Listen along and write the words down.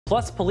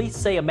Plus, police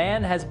say a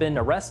man has been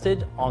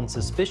arrested on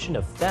suspicion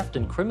of theft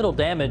and criminal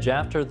damage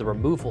after the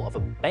removal of a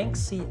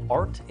Banksy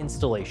art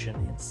installation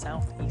in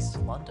southeast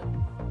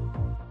London.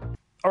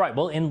 All right,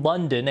 well, in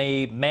London,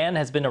 a man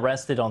has been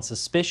arrested on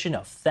suspicion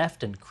of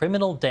theft and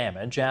criminal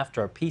damage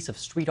after a piece of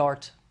street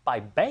art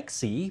by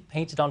Banksy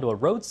painted onto a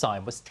road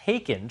sign was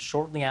taken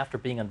shortly after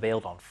being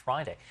unveiled on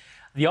Friday.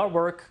 The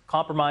artwork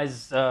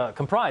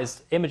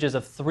comprised images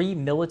of 3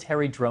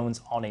 military drones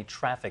on a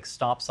traffic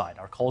stop sign.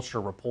 Our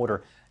culture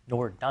reporter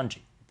Noor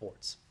Dungy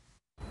reports.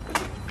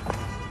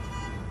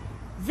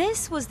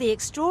 This was the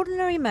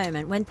extraordinary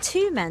moment when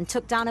 2 men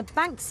took down a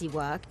Banksy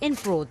work in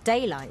broad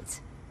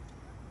daylight,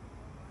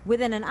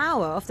 within an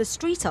hour of the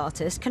street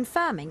artist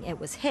confirming it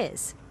was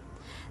his.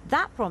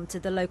 That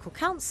prompted the local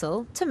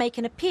council to make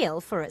an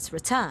appeal for its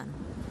return.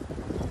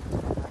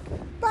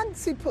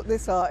 Banksy put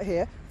this art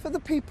here for the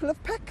people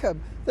of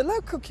Peckham. The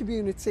local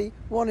community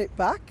want it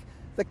back.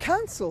 The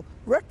council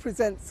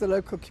represents the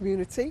local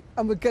community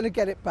and we're going to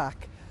get it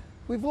back.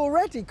 We've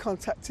already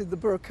contacted the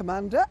borough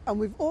commander and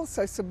we've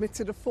also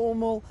submitted a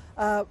formal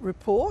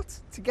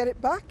report to get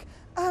it back.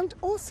 And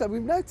also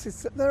we've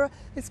noticed that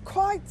is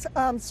quite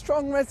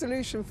strong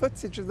resolution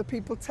footage of the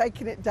people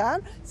taking it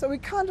down. So we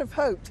kind of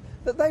hoped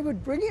that they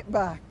would bring it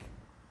back.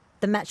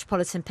 The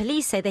Metropolitan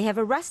Police say they have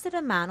arrested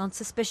a man on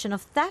suspicion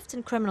of theft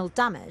and criminal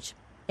damage.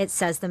 It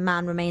says the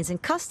man remains in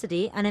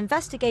custody and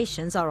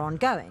investigations are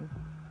ongoing.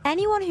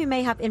 Anyone who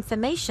may have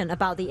information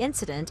about the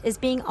incident is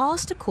being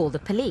asked to call the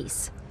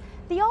police.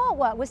 The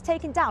artwork was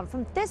taken down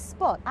from this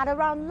spot at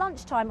around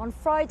lunchtime on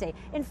Friday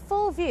in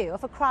full view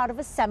of a crowd of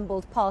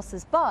assembled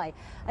passers-by.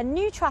 A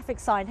new traffic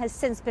sign has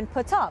since been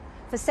put up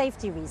for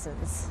safety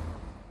reasons.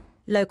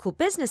 Local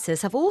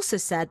businesses have also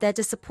said they're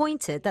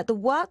disappointed that the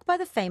work by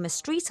the famous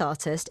street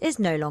artist is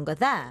no longer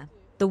there.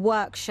 The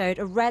work showed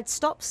a red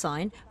stop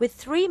sign with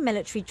 3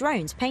 military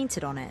drones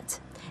painted on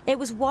it. It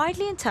was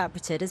widely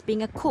interpreted as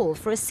being a call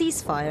for a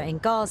ceasefire in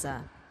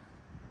Gaza.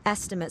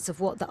 Estimates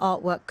of what the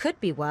artwork could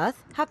be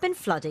worth have been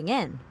flooding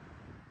in.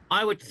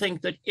 I would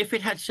think that if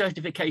it had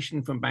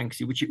certification from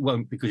Banksy, which it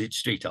won't because it's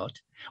street art,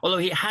 although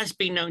he has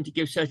been known to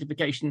give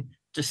certification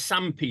to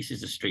some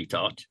pieces of street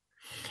art,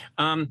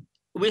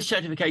 with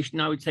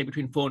certification, I would say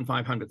between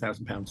 £400,000 and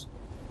 £500,000.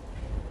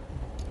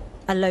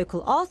 A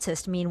local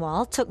artist,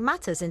 meanwhile, took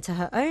matters into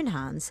her own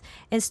hands.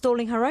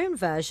 Installing her own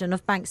version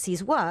of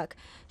Banksy's work,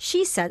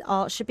 she said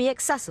art should be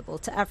accessible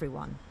to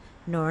everyone.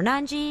 Noor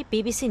Dungy,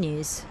 BBC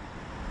News.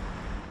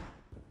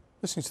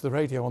 Listening to the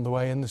radio on the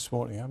way in this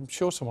morning, I'm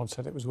sure someone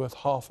said it was worth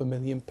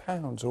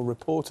 £500,000 or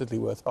reportedly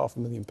worth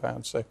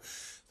 £500,000. So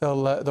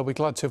they'll be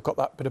glad to have got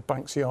that bit of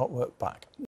Banksy artwork back.